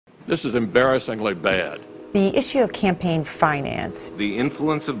This is embarrassingly bad. The issue of campaign finance. The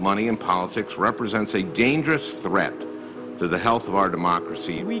influence of money in politics represents a dangerous threat to the health of our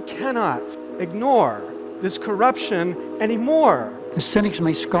democracy. We cannot ignore this corruption anymore. The cynics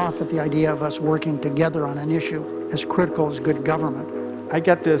may scoff at the idea of us working together on an issue as critical as good government. I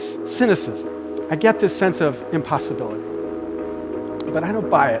get this cynicism. I get this sense of impossibility. But I don't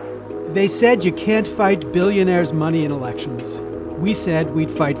buy it. They said you can't fight billionaires' money in elections. We said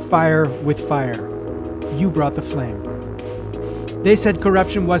we'd fight fire with fire. You brought the flame. They said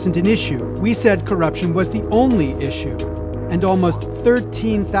corruption wasn't an issue. We said corruption was the only issue. And almost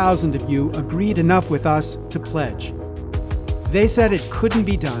 13,000 of you agreed enough with us to pledge. They said it couldn't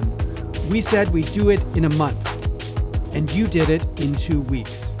be done. We said we'd do it in a month. And you did it in 2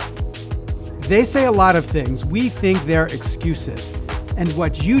 weeks. They say a lot of things. We think they're excuses. And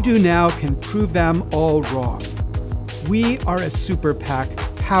what you do now can prove them all wrong. We are a super PAC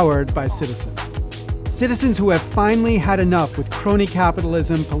powered by citizens. Citizens who have finally had enough with crony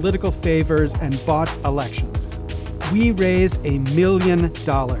capitalism, political favors, and bought elections. We raised $1 million,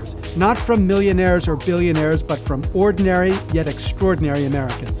 not from millionaires or billionaires, but from ordinary yet extraordinary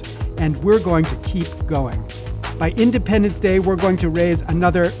Americans. And we're going to keep going. By Independence Day, we're going to raise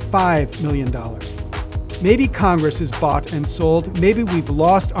another $5 million. Maybe Congress is bought and sold. Maybe we've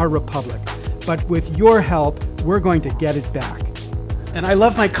lost our republic. But with your help, we're going to get it back. And I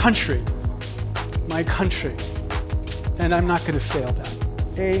love my country. My country. And I'm not going to fail that.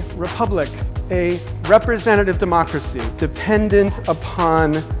 A republic, a representative democracy dependent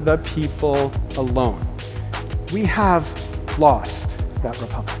upon the people alone. We have lost that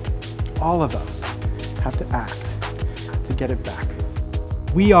republic. All of us have to act to get it back.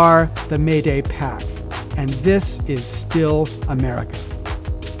 We are the Mayday PAC, and this is still America.